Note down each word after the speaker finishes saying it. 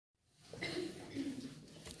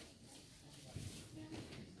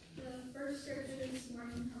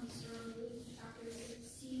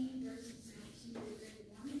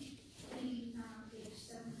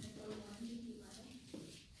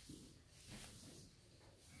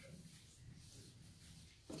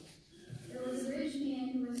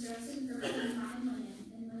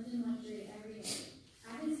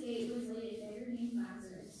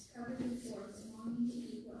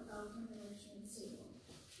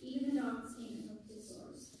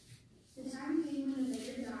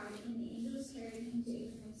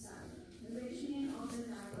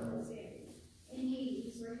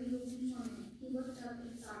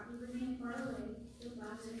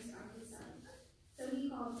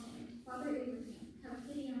called to him, Father Abraham, have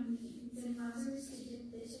pity on me, and send Lazarus to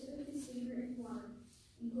dip the tip of his finger in water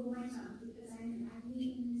and cool my tongue, because I am in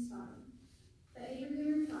agony in his body. But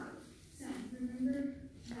Abraham replied, Son, remember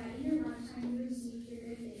that in your lifetime you received your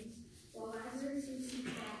good things, while Lazarus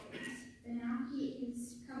received bad things. But now he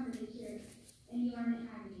is comforted here, and you are in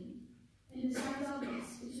agony. And besides all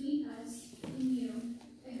this, between us and you,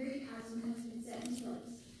 a great chasm has been set in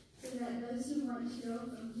place, so that those who want to go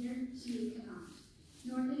from here to you cannot,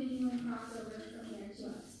 nor can anyone cross over from there to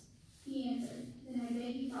us. He answered, Then I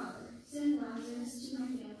beg you, Father, send Lazarus to my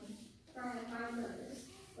family, for I have 5 brothers.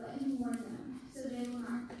 Let him warn them, so they will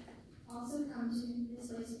not also come to this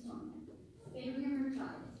place of torment. Abraham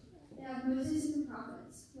replied, They have Moses and the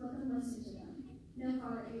prophets. Let them listen to them. No,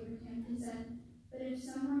 Father Abraham, he said, but if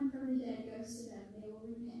someone from the dead goes to them, they will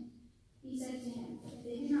repent. He said to him, If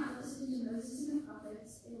they do not listen to Moses and the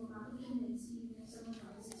prophets, they will not be convinced even if someone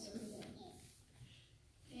rises from the dead.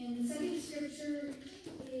 And the second scripture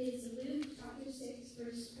is Luke chapter 6,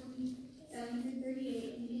 verse 27 through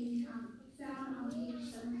 38, and it can be found on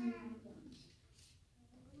page 791.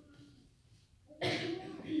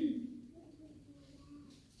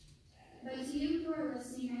 But to you who are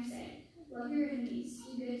listening, I say, love your enemies,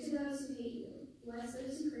 do good to those who hate you, bless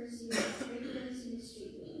those who curse you, and pray for those who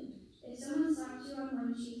mistreat you. If someone slaps you on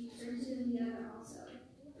one cheek, turn to them the other also.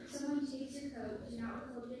 If someone takes your coat, do not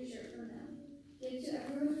withhold your shirt from them. Give to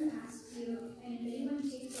everyone who asks you, and if anyone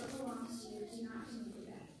takes what belongs to you, do not demand it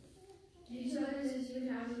back. Do to others as you would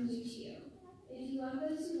have them do to you. If you love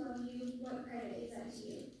those who love you, what credit is that to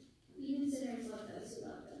you? Even sinners love those who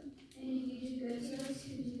love them. And if you do good to those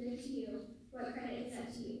who do good to you, what credit is that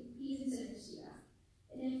to you? Even sinners do that.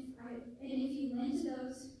 And if you lend to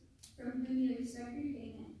those from whom you expect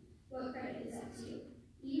repayment, what credit is that to you?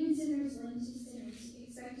 Even sinners lend to sinners,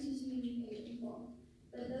 expecting to be repaid in full.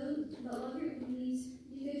 But love your enemies,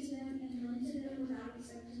 do good to them, and lend to them without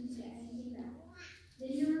expecting to get anything back.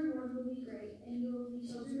 Then your reward will be great, and you will be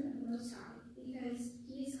children of the Most High, because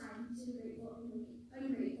He is kind to the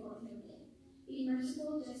ungrateful and wicked. Be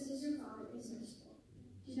merciful, just as your Father is merciful.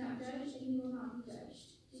 Do not judge, and you will not be judged.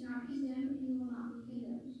 Do not condemn, and you will not be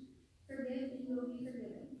condemned. Forgive, and you will be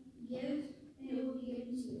forgiven. Give, and it will be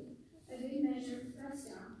given to you. A good measure, pressed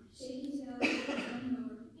down, shaken together, and running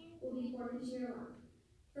over, will be poured into your lap.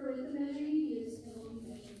 For with the measure you use, it will be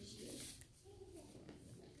measured to you.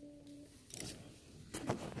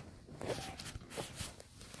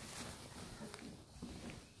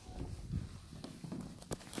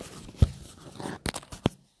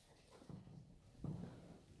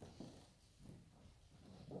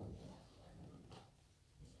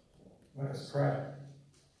 Let us pray.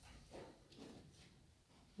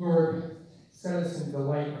 Lord, set us in the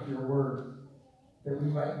light of your word, that we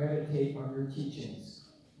might meditate on your teachings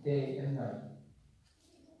day and night.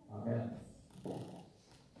 Amen.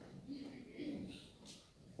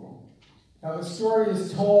 Now, the story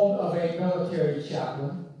is told of a military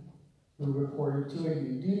chaplain who reported to a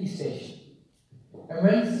new duty station. And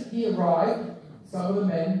when he arrived, some of the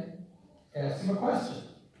men asked him a question.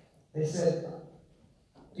 They said,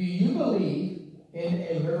 Do you believe in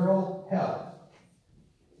a literal hell?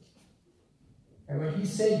 And when he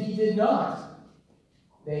said he did not,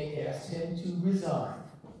 they asked him to resign.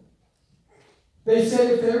 They said,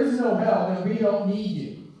 if there is no hell, then we don't need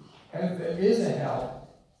you. And if there is a hell,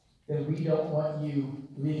 then we don't want you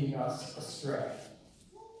leading us astray.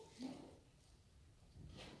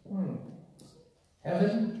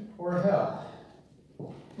 Heaven or hell?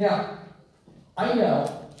 Now, I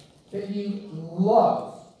know that you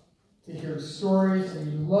love to hear stories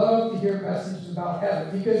and you love to hear messages about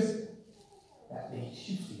heaven because that makes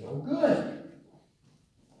you feel good.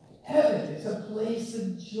 Heaven is a place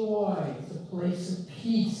of joy. It's a place of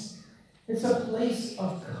peace. It's a place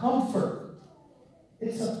of comfort.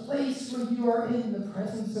 It's a place where you are in the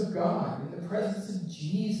presence of God, in the presence of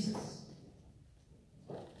Jesus.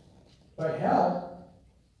 But hell,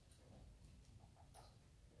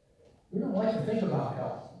 we don't like to think about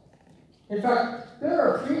hell. In fact, there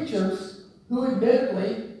are preachers who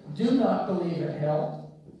admittedly do not believe in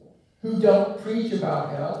hell, who don't preach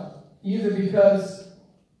about hell, either because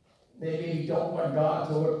they maybe don't want God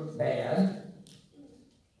to look bad,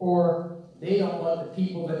 or they don't want the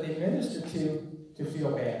people that they minister to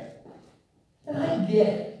feel bad. And I get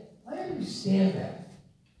it. I understand that.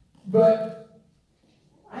 But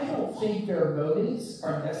I don't think their motives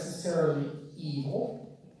are necessarily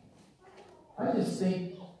evil. I just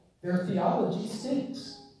think their theology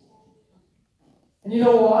stinks. And you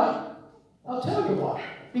know why? I'll tell you why.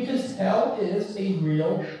 Because hell is a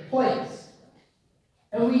real place.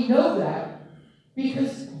 And we know that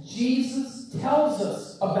because Jesus tells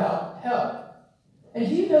us about hell. And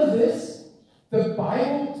do you know this? The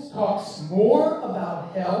Bible talks more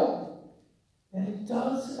about hell than it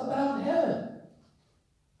does about heaven.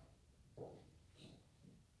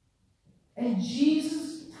 And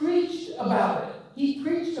Jesus preached about it. He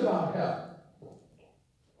preached about hell.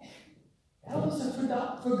 Hell is a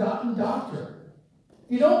forgotten doctrine.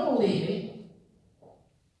 If you don't believe me,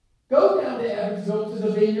 go down to Evansville to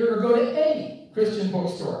the Vineyard or go to any Christian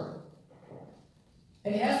bookstore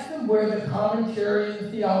and ask them where the commentary and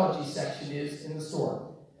the theology section is in the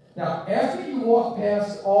store. Now, after you walk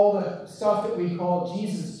past all the stuff that we call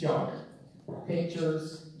Jesus junk,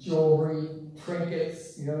 pictures, jewelry,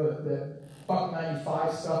 trinkets, the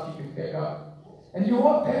 $1.95 stuff you can pick up, and you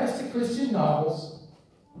walk past the Christian novels,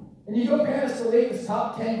 and you go past the latest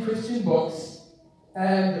top 10 Christian books,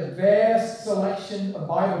 and the vast selection of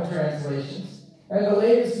Bible translations, and the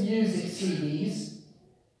latest music CDs,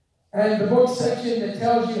 and the book section that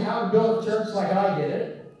tells you how to build a church like I did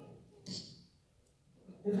it,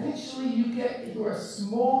 eventually you get into a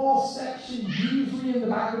small section, usually in the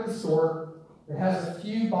back of the store, that has a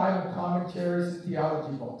few Bible commentaries and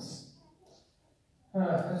theology books.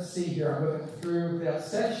 Let's see here. I'm looking through that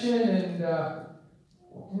section, and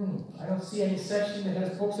I don't see any section that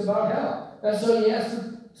has books about hell. And so you ask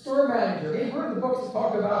the store manager, hey, where are the books that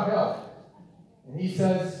talk about hell? And he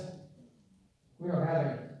says, we don't have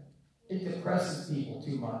any. It depresses people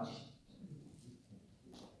too much.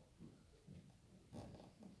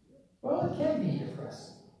 Well, it can be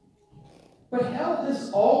depressing. But hell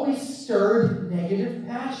has always stirred negative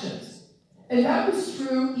passions. And that was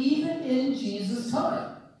true even in Jesus'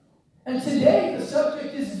 time. And today the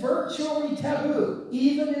subject is virtually taboo,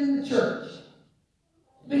 even in the church.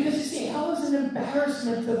 Because you see, hell is an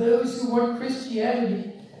embarrassment to those who want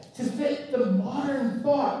Christianity to fit the modern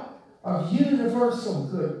thought of universal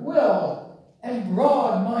goodwill and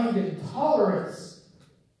broad-minded tolerance.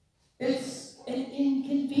 It's an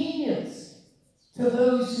inconvenience to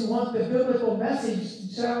those who want the biblical message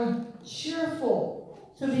to sound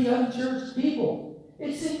cheerful to the unchurched people.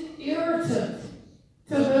 It's an irritant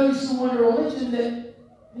to those who want a religion that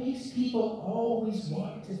makes people always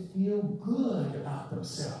want to feel good about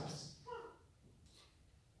themselves.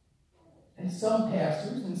 And some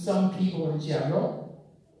pastors and some people in general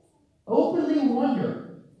openly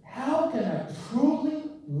wonder, how can a truly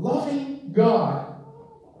loving God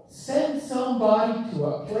send somebody to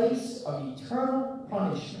a place of eternal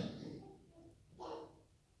punishment?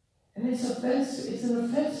 And it's an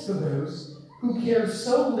offense to those who care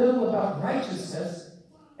so little about righteousness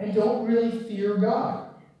and don't really fear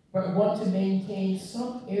God, but want to maintain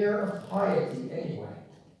some air of piety anyway.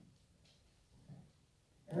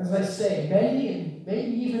 And as I say, many and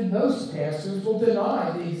maybe even most pastors will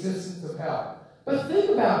deny the existence of hell. But think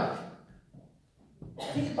about it.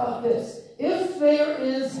 Think about this. If there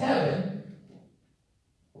is heaven,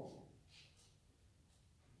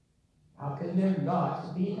 how can there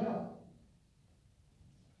not be hell?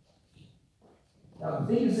 Now, the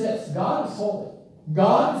thing is this: God is holy.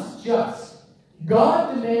 God is just.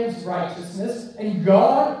 God demands righteousness, and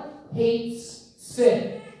God hates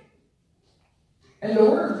sin. And the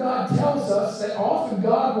Word of God tells us that often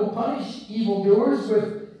God will punish evildoers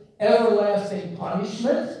with everlasting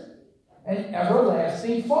punishment and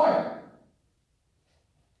everlasting fire.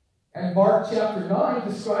 And Mark chapter 9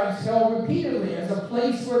 describes hell repeatedly as a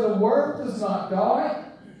place where the Word does not die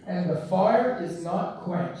and the fire is not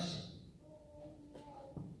quenched.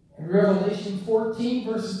 And Revelation 14,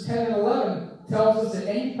 verses 10 and 11 tells us that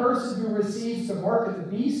any person who receives the mark of the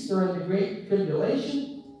beast during the great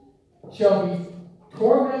tribulation shall be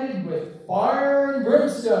tormented with fire and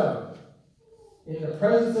brimstone in the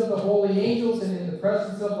presence of the holy angels and in the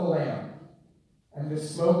presence of the Lamb. And the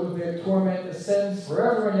smoke of their torment ascends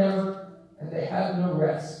forever and ever, and they have no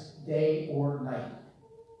rest, day or night.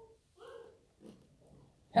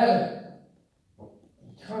 Heaven,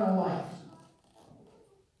 eternal life.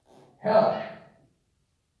 Hell,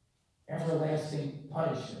 everlasting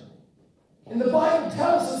punishment. And the Bible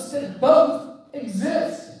tells us that both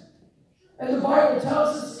exist. And the Bible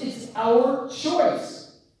tells us it's our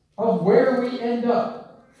choice of where we end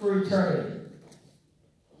up for eternity.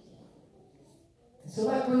 So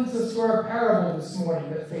that brings us to our parable this morning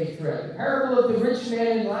that Faith read. The parable of the rich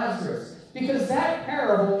man and Lazarus. Because that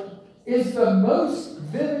parable is the most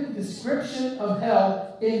vivid description of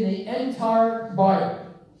hell in the entire Bible.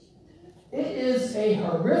 It is a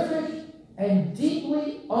horrific and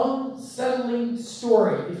deeply unsettling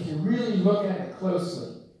story if you really look at it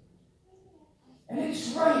closely. And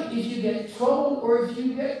it's right if you get troubled or if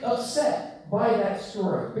you get upset by that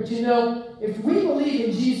story. But you know, if we believe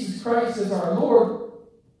in Jesus Christ as our Lord,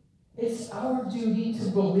 it's our duty to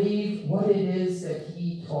believe what it is that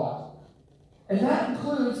he taught. And that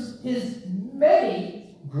includes his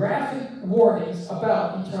many graphic warnings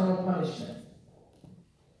about eternal punishment.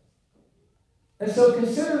 And so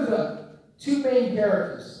consider the two main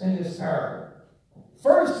characters in this parable.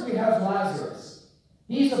 First, we have Lazarus.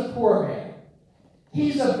 He's a poor man.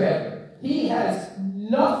 He's a beggar. He has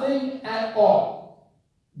nothing at all.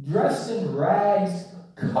 Dressed in rags,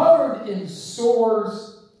 covered in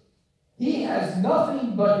sores. He has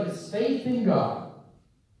nothing but his faith in God.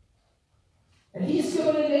 And he's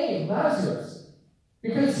given a name, Lazarus,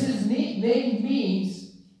 because his name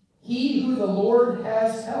means he who the Lord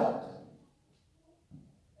has helped.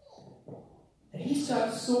 And he's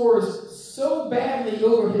got sores so badly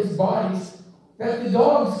over his bodies that the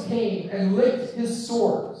dogs came and licked his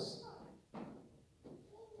sores.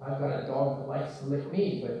 I've got a dog that likes to lick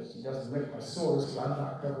me, but she doesn't lick my sores because I'm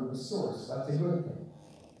not covered with sores. So that's a good thing.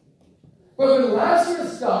 But when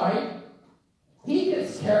Lazarus died, he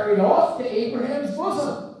gets carried off to Abraham's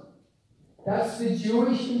bosom. That's the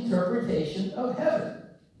Jewish interpretation of heaven.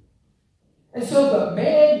 And so the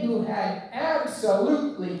man who had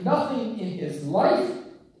absolutely nothing in his life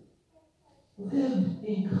lived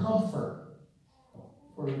in comfort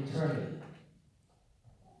for eternity.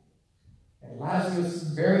 And Lazarus'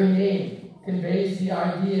 very name conveys the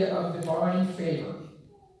idea of divine favor.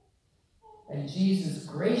 And Jesus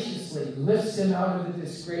graciously lifts him out of the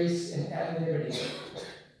disgrace and anonymity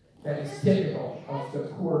that is typical of the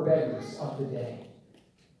poor beggars of the day.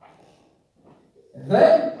 And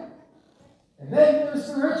then there's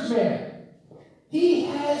the rich man. He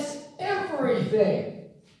has everything.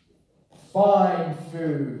 Fine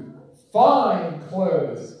food, fine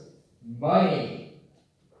clothes, money,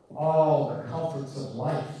 all the comforts of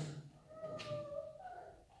life.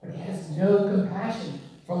 But he has no compassion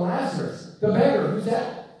for Lazarus, the beggar who's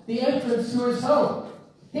at the entrance to his home.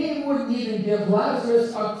 He wouldn't even give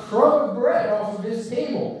Lazarus a crumb of bread off of his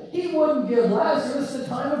table. He wouldn't give Lazarus the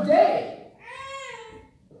time of day.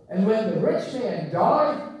 And when the rich man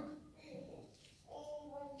died,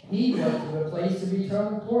 he went to the place of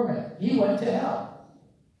eternal torment. He went to hell.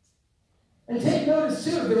 And take notice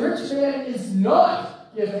too, the rich man is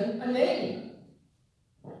not given a name.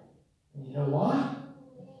 And you know why?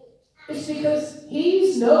 It's because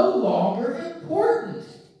he's no longer important.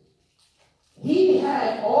 He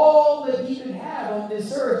had all that he could have on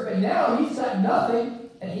this earth, but now he's got nothing,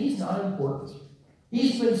 and he's not important.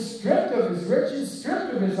 He's been stripped of his riches,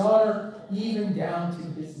 stripped of his honor, even down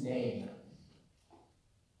to his name.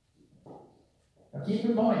 Now keep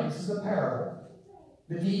in mind, this is a parable.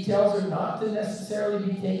 The details are not to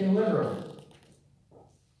necessarily be taken literally.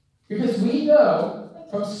 Because we know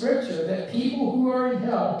from Scripture that people who are in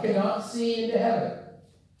hell cannot see into heaven.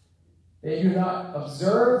 They do not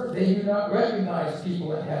observe, they do not recognize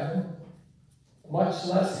people in heaven, much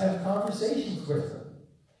less have conversations with them.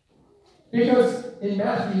 Because in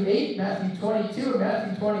Matthew 8, Matthew 22, and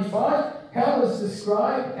Matthew 25, hell is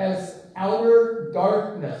described as outer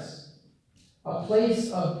darkness, a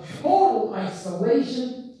place of total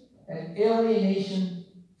isolation and alienation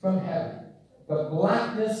from heaven. The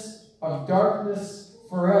blackness of darkness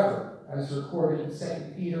forever, as recorded in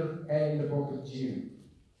 2 Peter and in the book of Jude.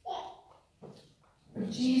 But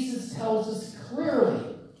Jesus tells us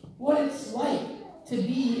clearly what it's like to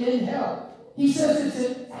be in hell. He says it's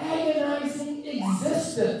an agonizing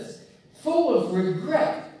existence, full of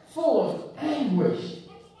regret, full of anguish,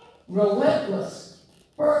 relentless,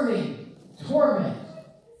 burning torment,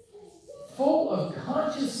 full of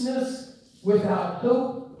consciousness without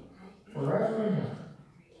hope forever and ever.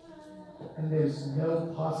 And there's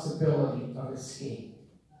no possibility of escape.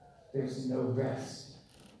 There's no rest.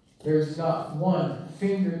 There's not one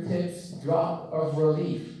fingertips drop of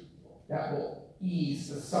relief that will ease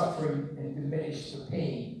the suffering and diminish the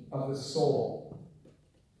pain of the soul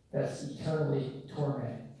that's eternally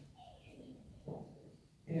tormented.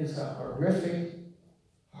 It is a horrific,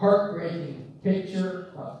 heartbreaking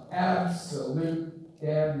picture of absolute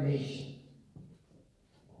damnation.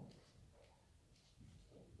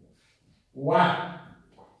 Wow.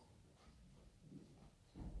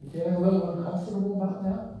 You feeling a little uncomfortable about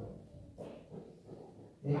that?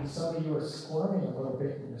 Maybe some of you are squirming a little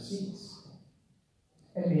bit in your seats.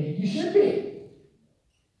 And maybe you should be.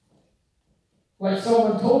 Like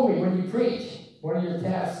someone told me when you preach, one of your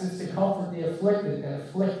tasks is to comfort the afflicted and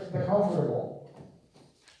afflict the comfortable.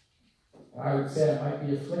 I would say I might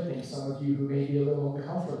be afflicting some of you who may be a little on the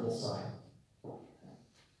comfortable side.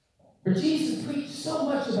 But Jesus preached so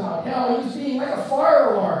much about hell. He was being like a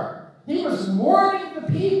fire alarm. He was warning the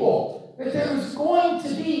people that there was going to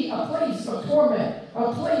be a place of torment,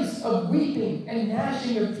 a place of weeping and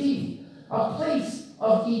gnashing of teeth, a place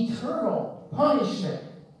of eternal punishment.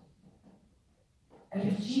 And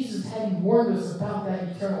if Jesus hadn't warned us about that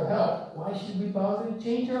eternal hell, why should we bother to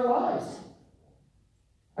change our lives?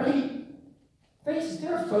 I mean,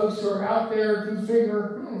 there are folks who are out there who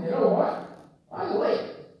figure, you know what? I like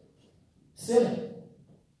sinning.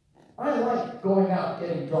 I like going out,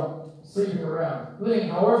 getting drunk, sleeping around, living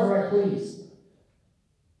however I please.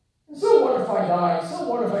 And so what if I die? So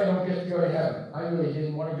what if I don't get to go to heaven? I really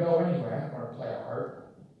didn't want to go anyway. I didn't want to play a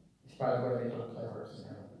harp. Which, by the way, they don't play harps in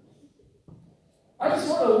heaven. I just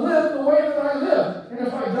want to live the way that I live. And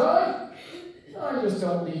if I die, I just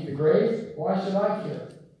don't leave the grave. Why should I care?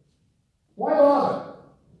 Why bother?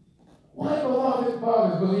 Why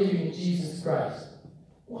bother believing in Jesus Christ?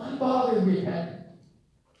 Why bother repenting?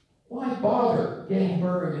 Why bother getting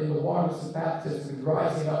buried in the waters of baptism and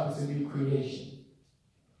rising up as a new creation?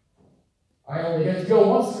 I only get to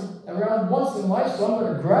go around once in life, so I'm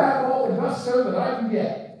going to grab all the gusto that I can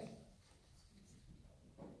get.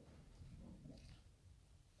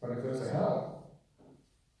 But if there's a hell,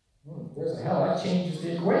 that changes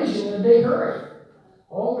the equation in a big hurry.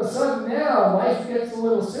 All of a sudden now, life gets a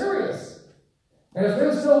little serious. And if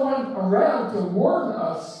there's no one around to warn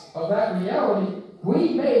us of that reality,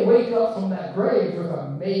 we may wake up from that grave with a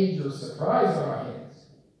major surprise on our hands.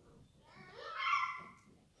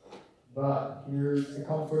 But here's the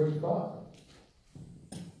comforting thought.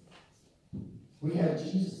 We have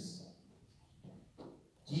Jesus.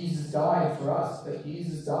 Jesus died for us, but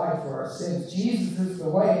Jesus died for our sins. Jesus is the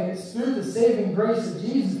way, and it's through the saving grace of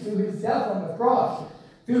Jesus, through his death on the cross,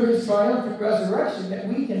 through his triumphant resurrection, that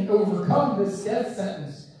we can overcome this death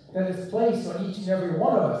sentence that is placed on each and every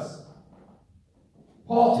one of us.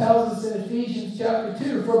 Paul tells us in Ephesians chapter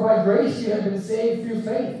 2, for by grace you have been saved through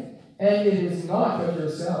faith, and it is not of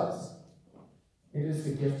yourselves. It is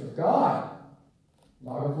the gift of God,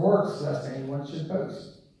 not of works, lest anyone should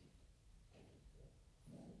boast.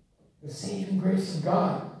 The saving grace of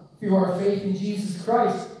God, through our faith in Jesus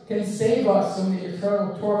Christ, can save us from the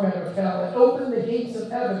eternal torment of hell and open the gates of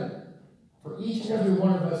heaven for each and every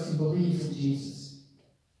one of us who believes in Jesus.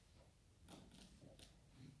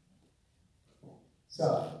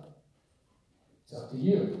 So, it's up to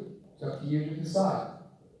you. It's up to you to decide.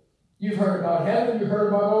 You've heard about heaven. You've heard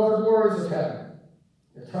about all the glories of heaven.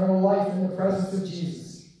 Eternal life in the presence of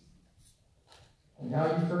Jesus. And now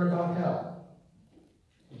you've heard about hell.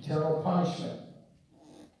 Eternal punishment.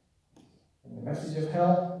 And the message of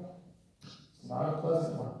hell is not a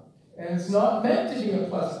pleasant one. And it's not meant to be a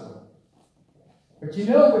pleasant one. But you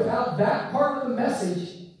know, without that part of the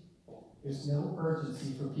message, there's no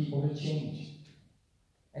urgency for people to change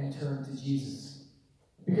and turn to Jesus.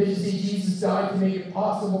 Because you see, Jesus died to make it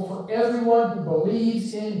possible for everyone who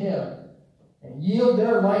believes in him and yield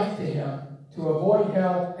their life to him to avoid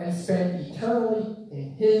hell and spend eternally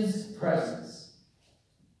in his presence.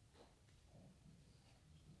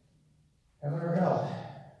 Heaven or hell?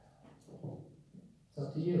 It's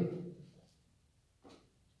up to you.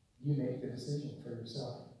 You make the decision for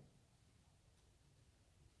yourself.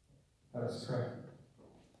 Let us pray.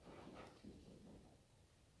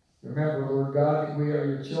 Remember, Lord God, that we are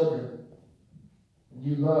your children, and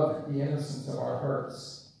you love the innocence of our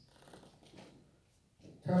hearts.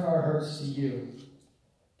 Turn our hearts to you.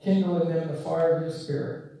 Kindle in them the fire of your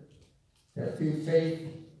Spirit, that through faith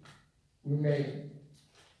we may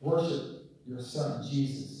worship your Son,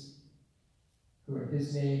 Jesus, who in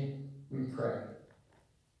his name we pray.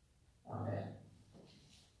 Amen.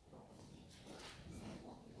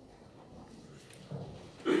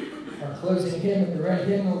 Our closing hymn in the red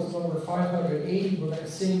hymnal is number 580. We're going to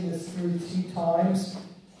sing this through 2 times.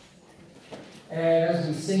 And as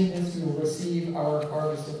we sing this, we will receive our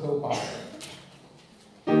Harvest of Hope offering.